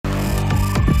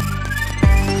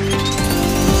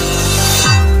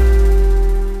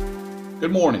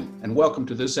Good morning and welcome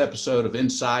to this episode of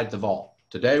Inside the Vault.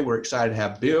 Today we're excited to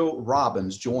have Bill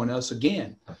Robbins join us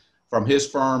again from his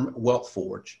firm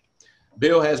WealthForge.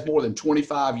 Bill has more than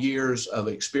 25 years of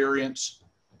experience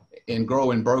in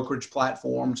growing brokerage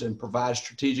platforms and provides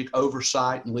strategic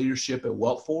oversight and leadership at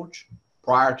WealthForge.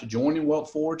 Prior to joining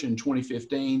WealthForge in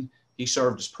 2015, he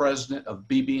served as president of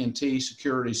BB&T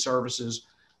Security Services,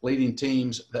 leading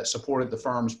teams that supported the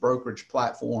firm's brokerage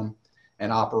platform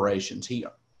and operations. He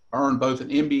earned both an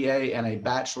MBA and a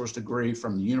bachelor's degree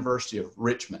from the University of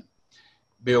Richmond.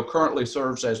 Bill currently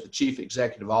serves as the Chief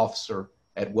Executive Officer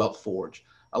at WealthForge.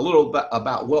 A little bit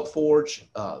about WealthForge.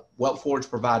 WealthForge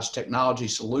provides technology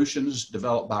solutions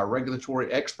developed by regulatory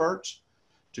experts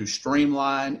to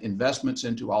streamline investments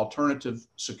into alternative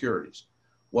securities.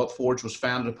 WealthForge was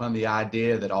founded upon the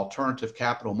idea that alternative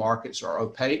capital markets are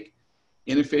opaque,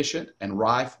 inefficient, and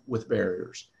rife with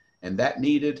barriers, and that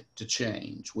needed to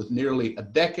change. With nearly a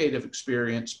decade of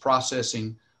experience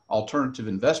processing alternative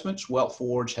investments,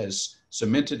 WealthForge has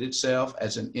cemented itself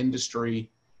as an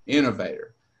industry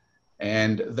innovator.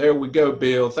 And there we go,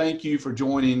 Bill. Thank you for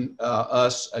joining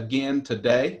us again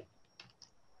today.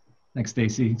 Thanks,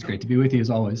 Stacy. It's great to be with you as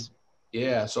always.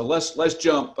 Yeah. So let's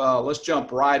jump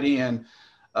right in.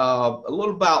 A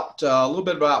little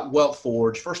bit about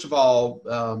WealthForge. First of all,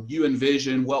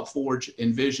 WealthForge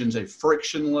envisions a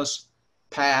frictionless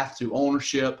path to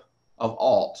ownership of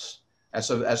alts.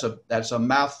 That's a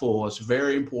mouthful. It's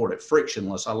very important.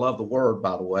 Frictionless. I love the word,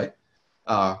 by the way.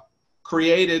 You've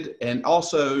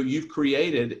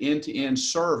created end-to-end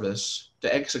service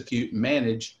to execute and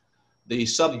manage the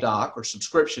subdoc or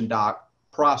subscription doc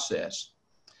process.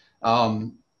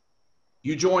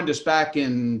 You joined us back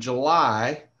in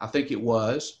July, I think it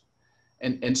was,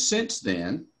 and since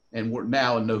then, and we're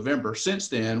now in November, since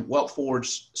then,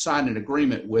 WealthForge signed an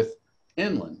agreement with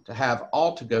Inland to have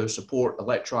Altago support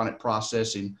electronic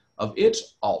processing of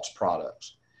its alts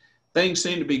products. Things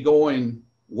seem to be going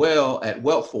well at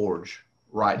WealthForge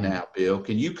right now, Bill.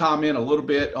 Can you comment a little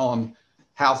bit on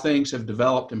how things have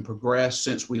developed and progressed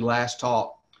since we last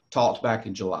talked back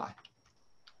in July?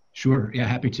 Sure. Yeah,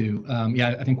 happy to.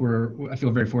 I think I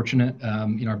feel very fortunate.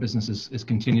 Our business has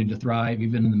continued to thrive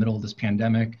even in the middle of this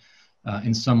pandemic.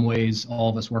 In some ways, all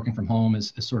of us working from home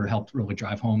has sort of helped really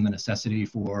drive home the necessity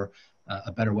for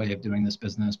a better way of doing this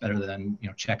business, better than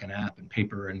check an app and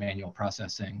paper and manual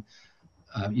processing.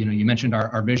 You mentioned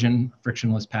our vision,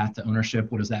 frictionless path to ownership.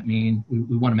 What does that mean?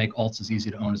 We want to make alts as easy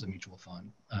to own as a mutual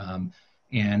fund.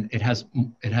 And it has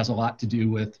a lot to do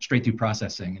with straight-through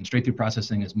processing. And straight-through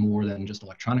processing is more than just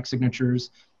electronic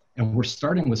signatures. And we're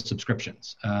starting with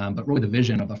subscriptions. But really the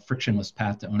vision of a frictionless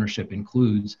path to ownership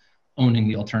includes owning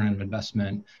the alternative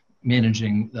investment,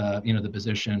 managing the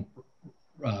position,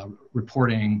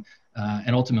 reporting,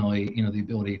 and ultimately the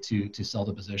ability to sell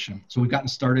the position. So we've gotten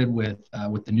started with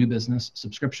the new business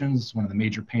subscriptions. It's one of the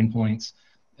major pain points.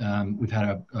 We've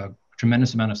had a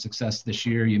tremendous amount of success this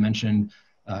year. You mentioned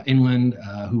Inland,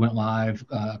 who went live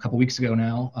a couple weeks ago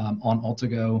now on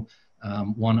Altago,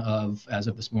 one of, as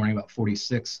of this morning, about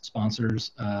 46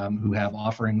 sponsors who have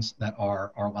offerings that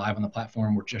are live on the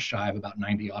platform. We're just shy of about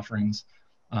 90 offerings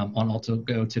on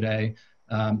Altago today.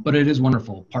 But it is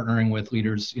wonderful partnering with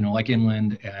leaders like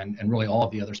Inland and really all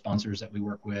of the other sponsors that we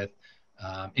work with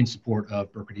in support of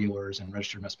broker-dealers and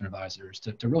registered investment advisors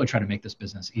to really try to make this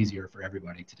business easier for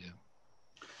everybody to do.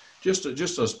 Just a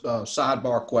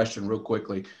sidebar question real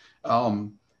quickly.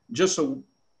 Just so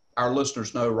our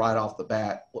listeners know right off the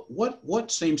bat,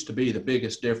 what seems to be the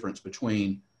biggest difference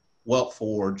between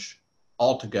WealthForge,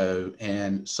 Altago,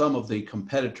 and some of the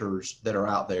competitors that are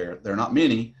out there? There are not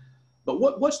many, but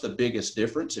what's the biggest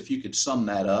difference, if you could sum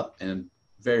that up and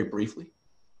very briefly?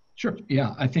 Sure.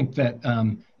 Yeah, I think that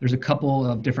there's a couple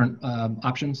of different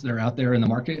options that are out there in the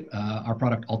market. Our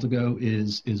product Altago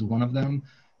is one of them.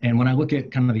 And when I look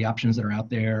at kind of the options that are out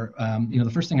there,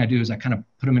 the first thing I do is I kind of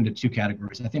put them into two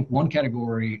categories. I think one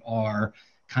category are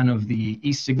kind of the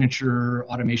e-signature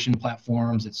automation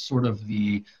platforms. It's sort of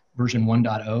the version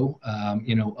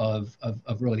 1.0,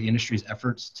 of really the industry's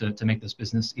efforts to make this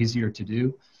business easier to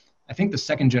do. I think the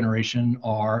second generation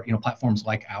are, platforms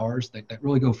like ours that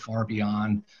really go far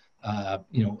beyond,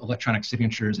 electronic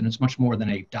signatures, and it's much more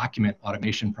than a document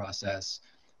automation process.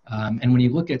 And when you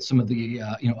look at some of the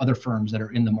other firms that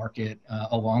are in the market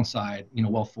alongside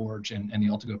WealthForge and the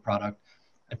Altago product,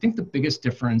 I think the biggest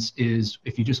difference is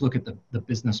if you just look at the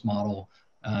business model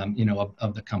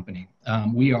of the company.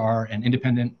 We are an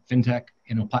independent fintech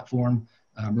platform,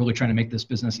 really trying to make this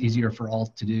business easier for all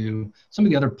to do. Some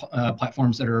of the other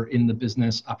platforms that are in the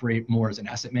business operate more as an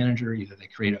asset manager. Either they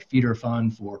create a feeder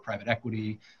fund for private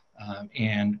equity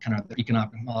and kind of the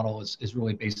economic model is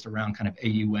really based around kind of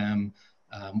AUM.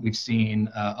 We've seen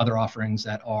other offerings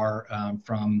that are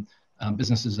from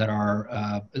businesses that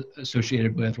are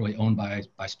associated with, really owned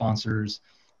by sponsors.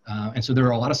 And so there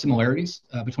are a lot of similarities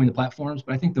between the platforms,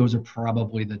 but I think those are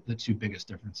probably the two biggest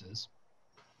differences.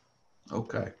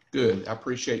 Okay, good. I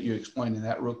appreciate you explaining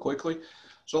that real quickly.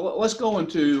 So let's go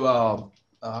into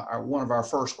one of our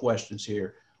first questions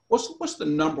here. What's the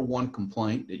number one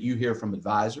complaint that you hear from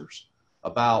advisors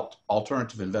about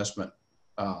alternative investment,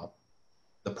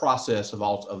 the process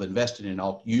of investing in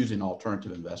using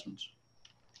alternative investments?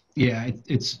 Yeah,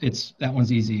 it's that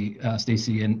one's easy,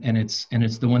 Stacy, and it's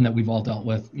the one that we've all dealt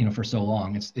with, for so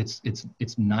long. It's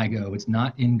NIGO. It's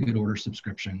not in good order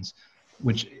subscriptions,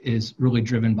 which is really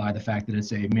driven by the fact that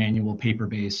it's a manual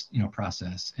paper-based,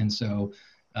 process. And so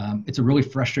it's a really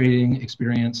frustrating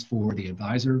experience for the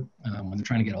advisor when they're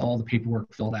trying to get all the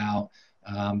paperwork filled out,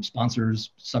 sponsors,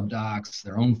 subdocs,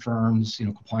 their own firms,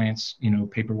 compliance,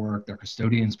 paperwork, their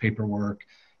custodians paperwork,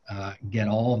 get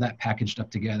all of that packaged up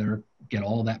together, get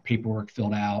all of that paperwork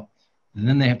filled out. And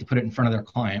then they have to put it in front of their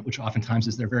client, which oftentimes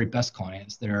is their very best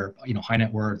clients. They're, high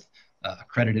net worth,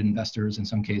 accredited investors in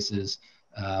some cases,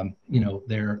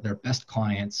 their best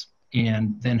clients.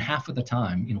 And then half of the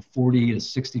time, 40 to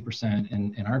 60%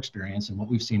 in our experience, and what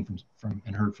we've seen from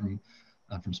and heard from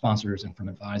sponsors and from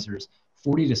advisors,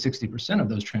 40 to 60% of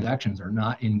those transactions are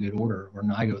not in good order or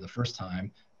NIGO the first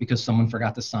time because someone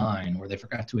forgot to sign, or they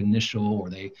forgot to initial, or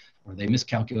they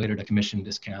miscalculated a commission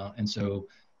discount. And so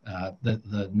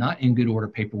the not in good order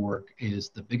paperwork is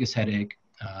the biggest headache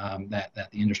that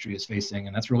the industry is facing,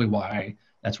 and that's really why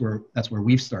that's where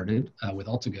we've started with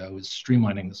Altigo, is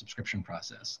streamlining the subscription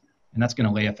process. And that's going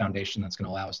to lay a foundation that's going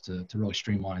to allow us to really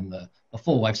streamline the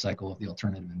full life cycle of the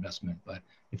alternative investment. But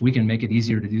if we can make it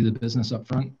easier to do the business up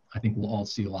front, I think we'll all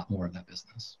see a lot more of that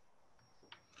business.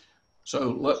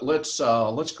 So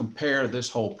let's compare this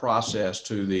whole process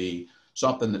to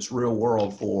something that's real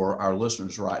world for our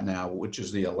listeners right now, which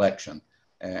is the election.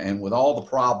 And with all the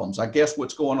problems, I guess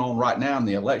what's going on right now in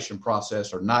the election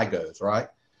process are NIGOs, right?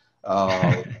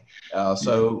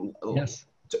 So yes.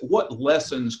 What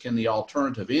lessons can the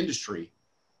alternative industry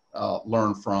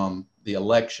learn from the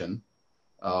election?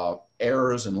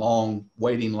 Errors and long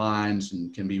waiting lines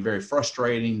and can be very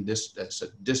frustrating. It's a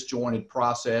disjointed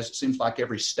process. It seems like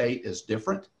every state is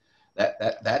different.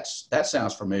 That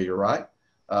sounds familiar, right?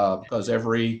 Because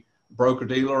every broker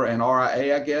dealer and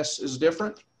RIA, I guess, is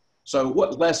different. So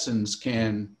what lessons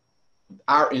can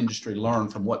our industry learn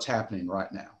from what's happening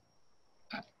right now?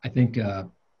 I think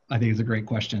it's a great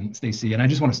question, Stacy. And I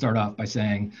just want to start off by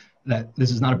saying that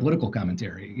this is not a political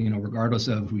commentary, regardless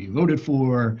of who you voted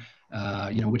for,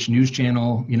 which news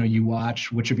channel, you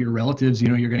watch, which of your relatives,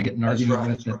 you're going to get an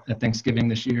argument with at Thanksgiving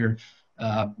this year.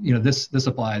 This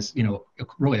applies,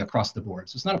 really across the board.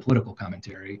 So it's not a political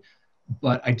commentary,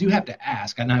 but I do have to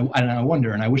ask, and I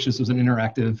wonder, and I wish this was an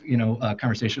interactive,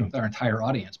 conversation with our entire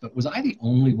audience, but was I the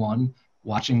only one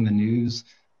watching the news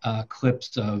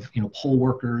clips of poll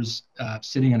workers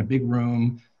sitting in a big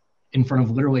room in front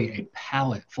of literally a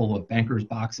pallet full of bankers'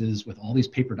 boxes with all these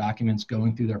paper documents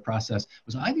going through their process?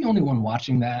 Was I the only one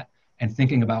watching that and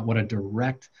thinking about what a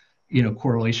direct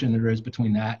correlation there is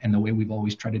between that and the way we've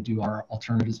always tried to do our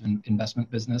alternatives investment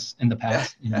business in the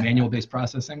past, manual-based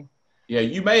processing? Yeah,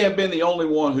 you may have been the only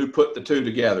one who put the two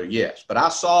together, yes, but I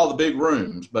saw the big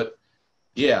rooms. But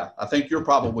yeah, I think you're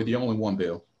probably the only one,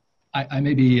 Bill. I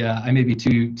may be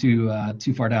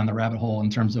too far down the rabbit hole in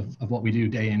terms of what we do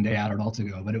day in, day out at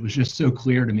Altigo, but it was just so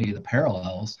clear to me, the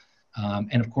parallels.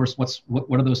 And of course, what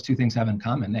do those two things have in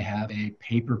common? They have a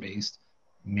paper-based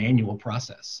manual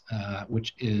process,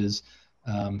 which is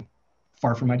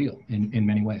far from ideal in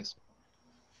many ways.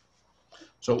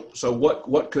 So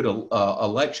what could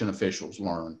election officials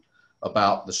learn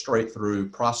about the straight-through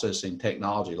processing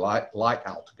technology like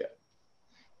Altigo?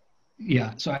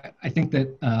 Yeah, so I think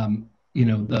that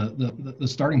the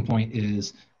starting point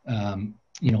is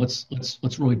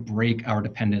let's really break our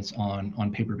dependence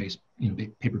on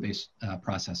paper-based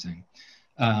processing.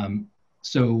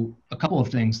 So a couple of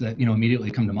things that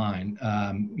immediately come to mind.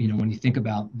 When you think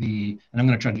about and I'm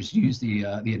going to try to just use the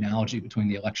analogy between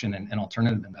the election and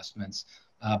alternative investments.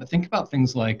 But think about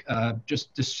things like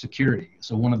just security.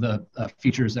 So one of the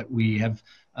features that we have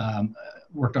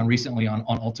worked on recently on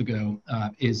Altigo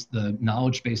is the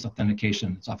knowledge-based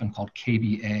authentication. It's often called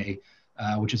KBA,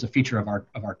 which is a feature of our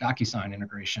DocuSign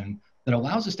integration that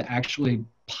allows us to actually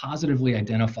positively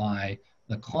identify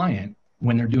the client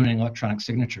when they're doing an electronic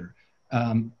signature.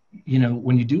 When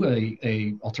you do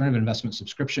a alternative investment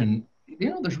subscription,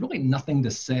 there's really nothing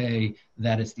to say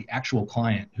that it's the actual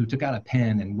client who took out a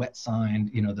pen and wet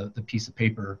signed, the piece of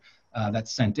paper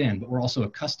that's sent in, but we're also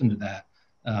accustomed to that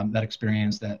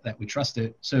experience, that we trust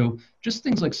it. So just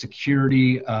things like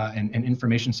security and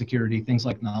information security, things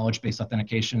like knowledge-based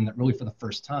authentication, that really for the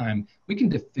first time, we can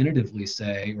definitively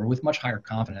say, or with much higher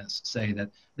confidence, say that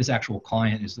this actual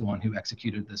client is the one who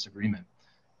executed this agreement.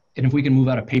 And if we can move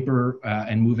out of paper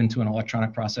and move into an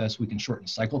electronic process, we can shorten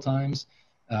cycle times.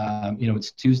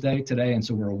 It's Tuesday today, and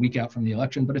so we're a week out from the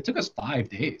election, but it took us 5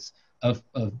 days of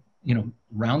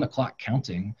round the clock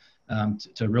counting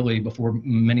to really, before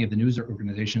many of the news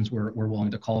organizations were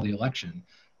willing to call the election.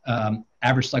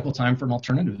 Average cycle time for an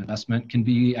alternative investment can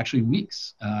be actually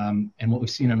weeks. And what we've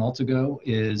seen in Altigo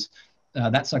is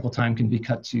that cycle time can be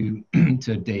cut to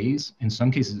days, in some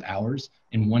cases hours.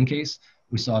 In one case,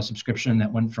 we saw a subscription that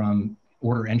went from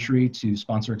order entry to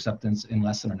sponsor acceptance in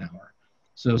less than an hour.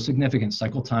 So significant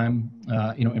cycle time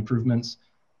improvements.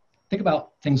 Think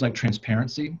about things like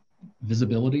transparency,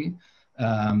 visibility.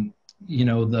 The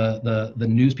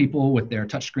news people with their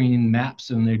touchscreen maps,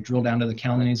 and they drill down to the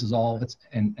counties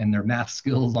and their math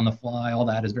skills on the fly, all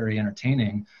that is very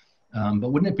entertaining.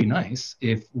 But wouldn't it be nice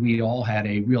if we all had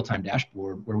a real-time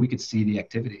dashboard where we could see the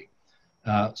activity?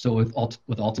 So with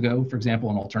Altigo, for example,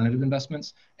 in alternative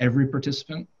investments, every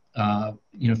participant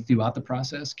throughout the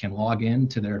process can log in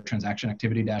to their transaction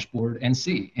activity dashboard and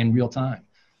see in real time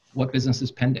what business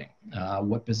is pending,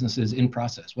 what business is in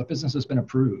process, what business has been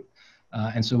approved.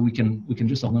 And so we can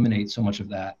just eliminate so much of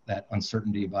that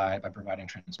uncertainty by providing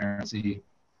transparency,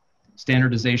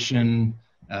 standardization.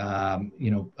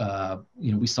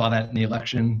 We saw that in the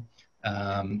election.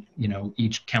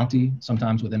 Each county,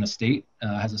 sometimes within a state,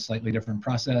 has a slightly different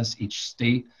process. Each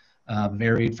state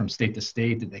varied from state to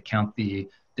state. Did they count the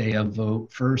day of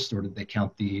vote first, or did they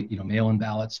count the mail-in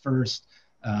ballots first?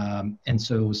 And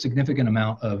so significant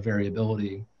amount of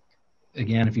variability.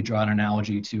 Again, if you draw an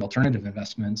analogy to alternative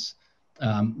investments,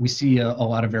 we see a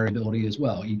lot of variability as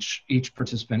well. Each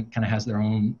participant kind of has their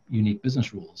own unique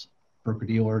business rules.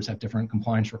 Broker-dealers have different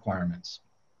compliance requirements,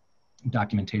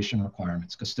 documentation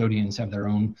requirements. Custodians have their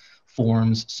own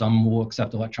forms. Some will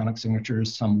accept electronic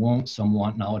signatures, some won't. Some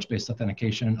want knowledge-based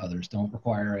authentication, others don't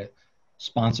require it.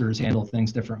 Sponsors handle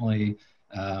things differently.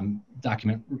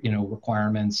 Document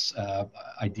requirements,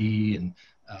 ID and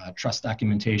trust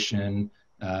documentation.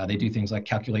 They do things like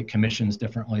calculate commissions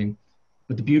differently.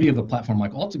 But the beauty of a platform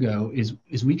like Altigo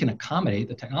is we can accommodate,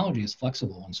 the technology is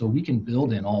flexible, and so we can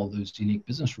build in all of those unique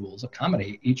business rules,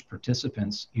 accommodate each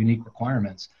participant's unique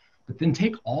requirements, but then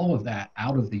take all of that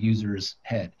out of the user's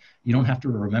head. You don't have to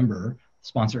remember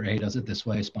sponsor A does it this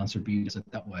way, sponsor B does it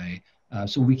that way.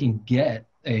 So we can get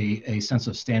a sense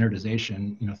of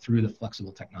standardization, through the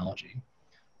flexible technology.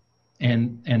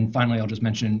 And finally, I'll just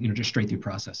mention, just straight through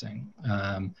processing.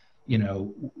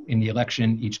 In the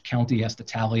election, each county has to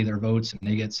tally their votes, and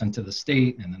they get sent to the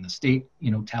state, and then the state,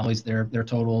 tallies their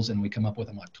totals, and we come up with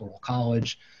an electoral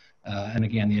college. And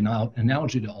again, the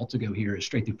analogy to Altigo here is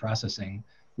straight through processing,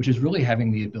 which is really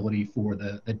having the ability for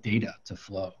the data to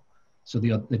flow. So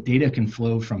the data can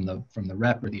flow from the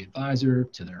rep or the advisor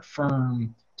to their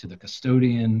firm, to the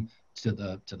custodian, to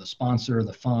the sponsor,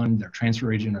 the fund, their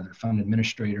transfer agent, or their fund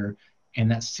administrator. And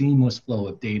that seamless flow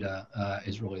of data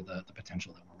is really the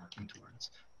potential that we're working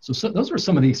towards. So those were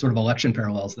some of the sort of election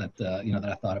parallels that that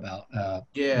I thought about as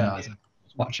I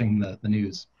was watching the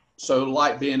news. So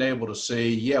like being able to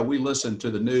see, we listen to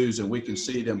the news and we can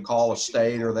see them call a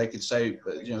state, or they could say,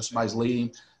 somebody's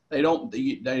leading. They don't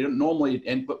normally,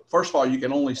 but first of all, you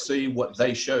can only see what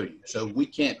they show you. So we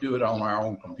can't do it on our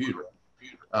own computer.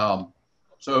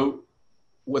 So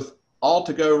with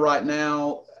Altigo right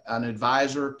now, an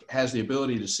advisor has the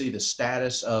ability to see the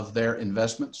status of their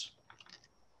investments.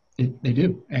 They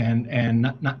do, and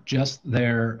not just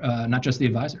the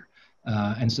advisor.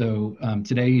 And so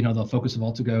today, the focus of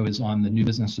Altigo is on the new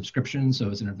business subscription. So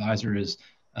as an advisor is,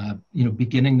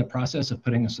 beginning the process of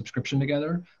putting a subscription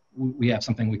together, we have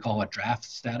something we call a draft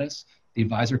status. The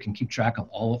advisor can keep track of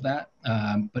all of that,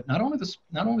 but not only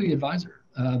the advisor,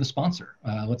 the sponsor.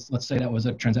 Let's say that was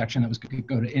a transaction that was going to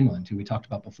go to Inland, who we talked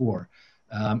about before.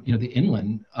 The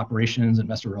Inland operations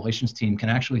investor relations team can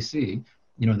actually see,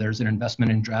 there's an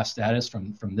investment in draft status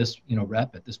from this,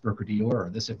 rep at this broker dealer, or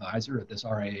this advisor at this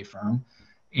RIA firm.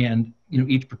 And,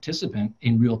 each participant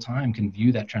in real time can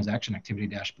view that transaction activity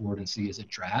dashboard and see, is it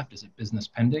draft? Is it business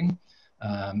pending?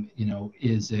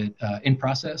 Is it in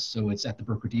process? So it's at the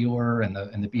broker dealer and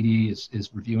the BD is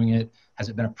reviewing it. Has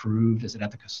it been approved? Is it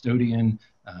at the custodian?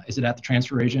 Is it at the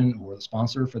transfer agent or the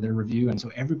sponsor for their review? And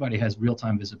so everybody has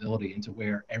real-time visibility into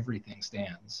where everything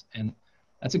stands. And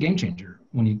that's a game changer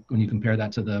when you compare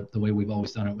that to the way we've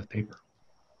always done it with paper.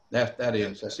 That's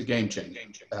a game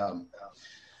changer.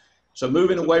 So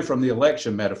moving away from the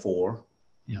election metaphor,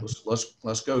 Yeah.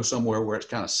 let's go somewhere where it's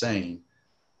kind of sane.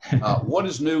 What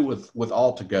is new with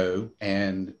All2Go,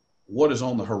 and what is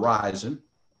on the horizon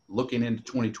looking into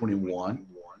 2021?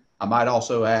 I might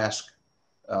also ask,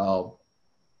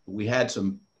 we had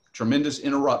some tremendous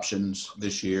interruptions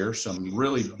this year, some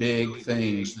really big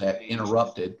things that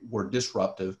were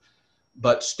disruptive,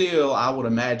 but still I would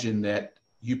imagine that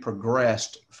you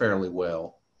progressed fairly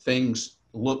well. Things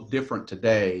look different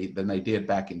today than they did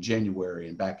back in January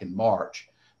and back in March.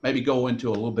 Maybe go into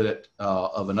a little bit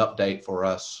of an update for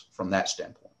us from that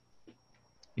standpoint.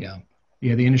 Yeah,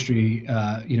 the industry,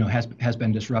 has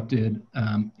been disrupted.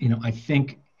 I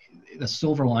think the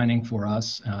silver lining for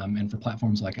us and for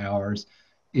platforms like ours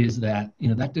is that,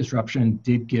 that disruption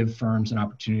did give firms an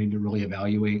opportunity to really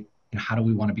evaluate, how do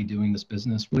we want to be doing this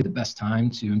business? Really the best time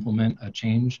to implement a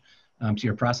change to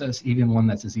your process, even one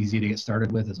that's as easy to get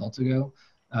started with as All2Go,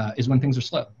 is when things are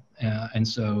slow. And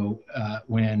so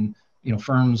when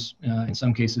firms in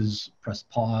some cases pressed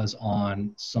pause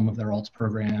on some of their alts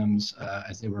programs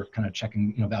as they were kind of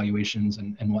checking valuations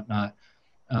and whatnot,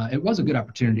 it was a good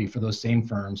opportunity for those same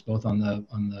firms, both on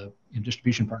the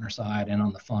distribution partner side and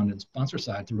on the fund and sponsor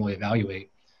side, to really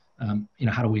evaluate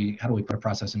how do we put a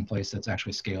process in place that's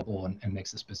actually scalable and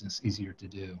makes this business easier to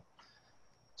do.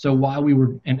 So while we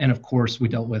were, and of course we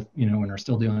dealt with, and are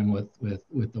still dealing with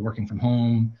the working from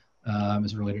home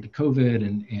as related to COVID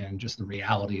and just the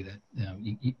reality that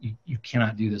you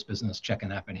cannot do this business check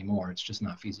an app anymore. It's just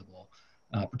not feasible,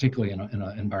 particularly in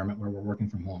an environment where we're working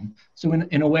from home. So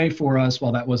in a way for us,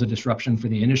 while that was a disruption for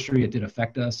the industry, it did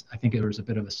affect us. I think it was a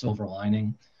bit of a silver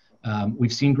lining.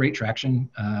 We've seen great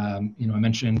traction. I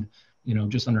mentioned,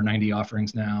 just under 90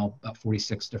 offerings now, about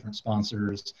 46 different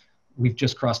sponsors. We've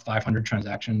just crossed 500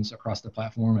 transactions across the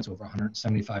platform. It's over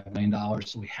 $175 million.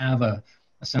 So we have a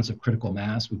sense of critical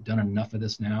mass. We've done enough of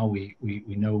this now. We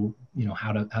know,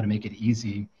 how to make it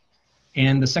easy.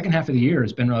 And the second half of the year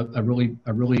has been a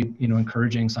really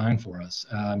encouraging sign for us.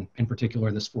 In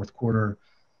particular, this fourth quarter,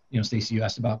 Stacey, you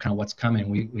asked about kind of what's coming.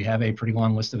 We have a pretty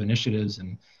long list of initiatives,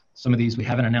 and some of these we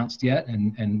haven't announced yet,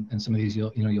 and some of these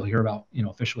you'll hear about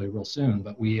officially real soon.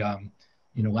 But we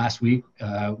last week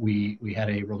we had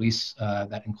a release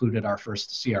that included our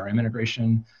first CRM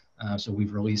integration. So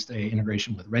we've released a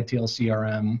integration with Redtail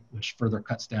CRM, which further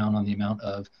cuts down on the amount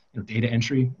of data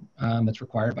entry that's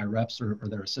required by reps or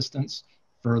their assistants,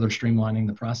 further streamlining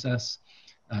the process.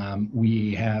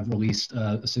 We have released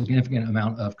a significant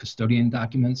amount of custodian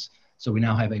documents. So we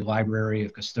now have a library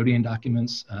of custodian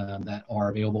documents that are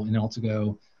available in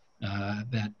All2Go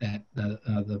that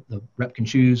the rep can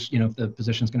choose, if the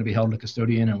position is going to be held in a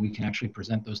custodian, and we can actually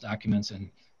present those documents and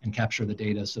capture the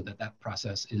data so that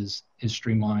process is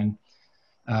streamlined.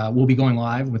 We'll be going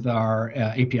live with our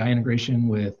API integration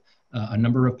with a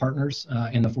number of partners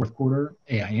in the fourth quarter.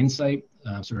 AI Insight,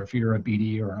 so if you're a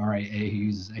BD or an RIA who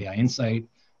uses AI Insight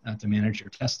to manage your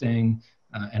testing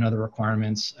and other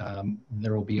requirements,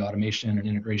 there will be automation and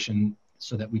integration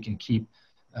so that we can keep,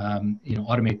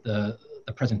 automate the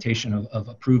presentation of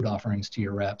approved offerings to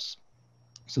your reps.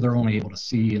 So they're only able to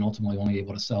see and ultimately only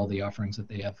able to sell the offerings that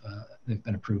they've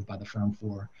been approved by the firm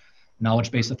for.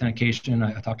 Knowledge-based authentication,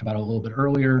 I talked about it a little bit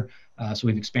earlier. So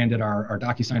we've expanded our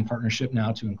DocuSign partnership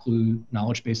now to include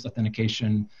knowledge-based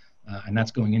authentication, and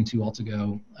that's going into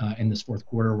All2Go in this fourth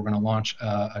quarter. We're going to launch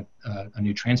a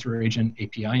new transfer agent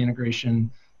API integration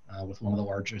with one of the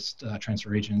largest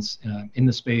transfer agents in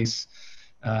the space.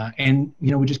 And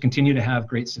we just continue to have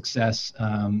great success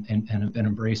and have been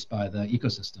embraced by the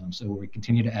ecosystem. So we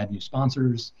continue to add new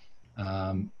sponsors.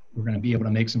 We're going to be able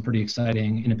to make some pretty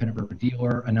exciting independent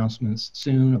broker-dealer announcements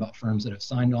soon about firms that have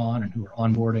signed on and who are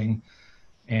onboarding.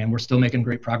 And we're still making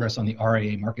great progress on the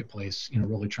RIA marketplace,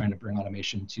 really trying to bring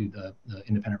automation to the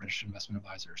independent registered investment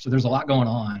advisor. So there's a lot going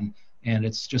on, and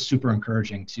it's just super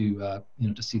encouraging to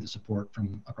see the support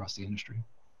from across the industry.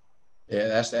 Yeah,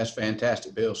 that's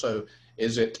fantastic, Bill. So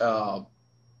is it,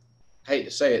 hate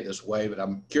to say it this way, but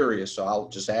I'm curious, so I'll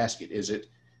just ask it. Is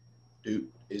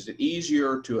it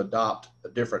easier to adopt a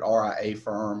different RIA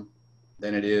firm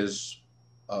than it is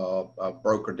a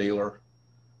broker-dealer,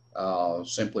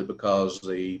 simply because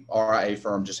the RIA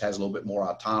firm just has a little bit more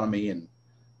autonomy, and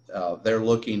they're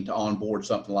looking to onboard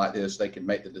something like this, they can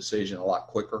make the decision a lot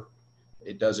quicker.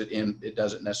 It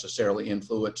doesn't necessarily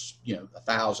influence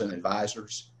 1,000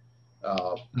 advisors,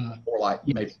 or like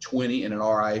maybe 20 in an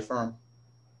RIA firm.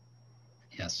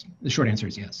 Yes, the short answer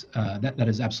is yes. That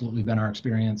has absolutely been our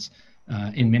experience.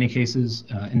 In many cases,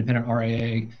 independent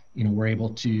RIA we're able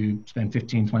to spend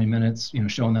 15, 20 minutes,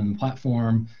 showing them the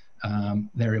platform.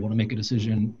 They're able to make a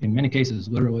decision in many cases,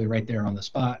 literally right there on the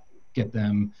spot, get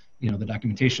them, the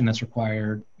documentation that's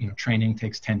required. Training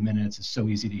takes 10 minutes. It's so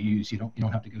easy to use. You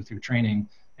don't have to go through training,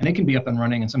 and they can be up and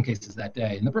running in some cases that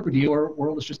day. And the broker-dealer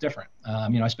world is just different.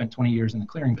 I spent 20 years in the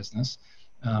clearing business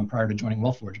prior to joining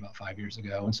WealthForge about 5 years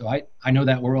ago. And so I know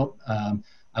that world.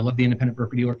 I love the independent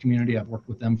broker-dealer community. I've worked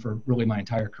with them for really my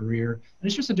entire career. And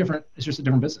it's just a different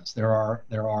business.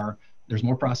 There's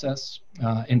more process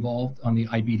involved on the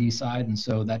IBD side. And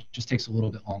so that just takes a little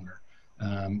bit longer.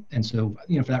 And so,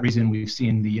 for that reason, we've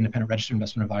seen the independent registered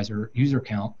investment advisor user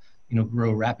count,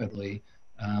 grow rapidly.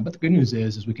 But the good news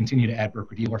is we continue to add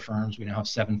broker-dealer firms. We now have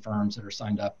 7 firms that are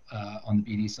signed up on the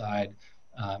BD side,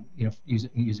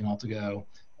 using Altigo.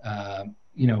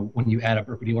 When you add a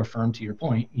broker-dealer firm, to your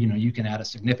point, you can add a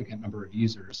significant number of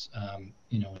users,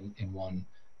 in one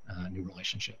new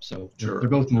relationship. So they're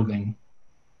both moving.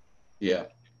 Yeah.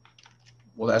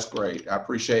 Well, that's great. I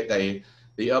appreciate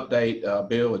the update,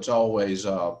 Bill. It's always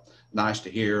nice to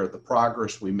hear the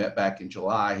progress. We met back in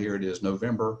July. Here it is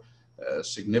November.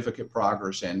 Significant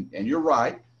progress. And you're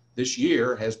right. This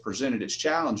year has presented its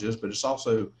challenges, but it's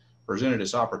also presented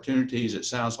its opportunities. It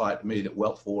sounds like to me that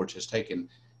WealthForge has taken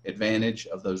advantage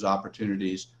of those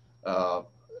opportunities. A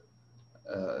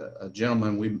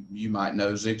gentleman you might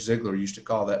know, Zig Ziglar, used to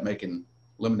call that making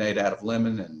lemonade out of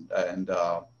lemon.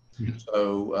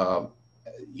 So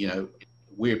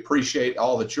we appreciate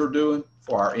all that you're doing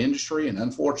for our industry. And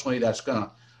unfortunately, that's going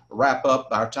to wrap up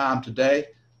our time today.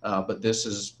 But this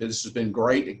has been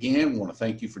great. Again, we want to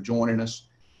thank you for joining us.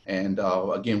 And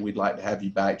again, we'd like to have you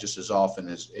back just as often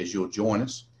as you'll join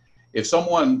us. If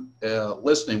someone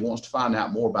listening wants to find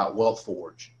out more about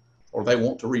WealthForge, or they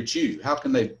want to reach you, how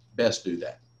can they best do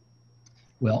that?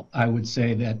 Well, I would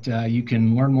say that you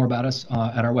can learn more about us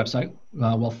at our website,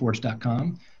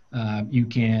 wealthforge.com. You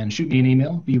can shoot me an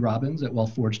email,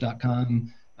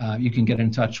 brobbins@wealthforge.com. You can get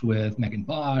in touch with Megan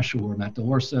Bosch or Matt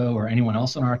Delorso or anyone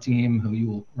else on our team who you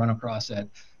will run across at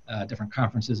different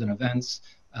conferences and events.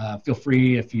 Feel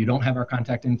free, if you don't have our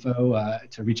contact info,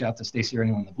 to reach out to Stacy or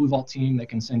anyone on the Blue Vault team that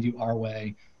can send you our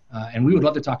way. And we would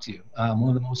love to talk to you. One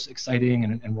of the most exciting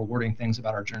and rewarding things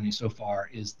about our journey so far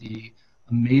is the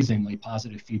amazingly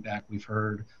positive feedback we've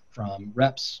heard from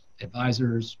reps,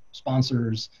 advisors,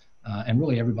 sponsors, and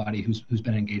really everybody who's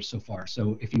been engaged so far.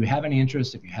 So if you have any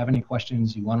interest, if you have any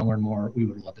questions, you want to learn more, we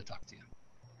would love to talk to you.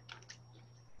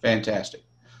 Fantastic.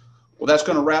 Well, that's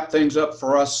going to wrap things up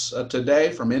for us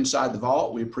today from Inside the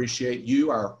Vault. We appreciate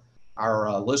you, our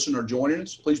listener, joining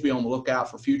us. Please be on the lookout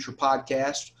for future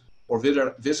podcasts, or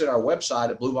visit our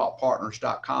website at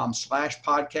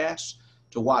bluevaultpartners.com/podcasts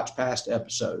to watch past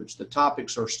episodes. The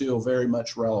topics are still very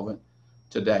much relevant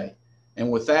today.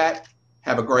 And with that,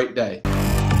 have a great day.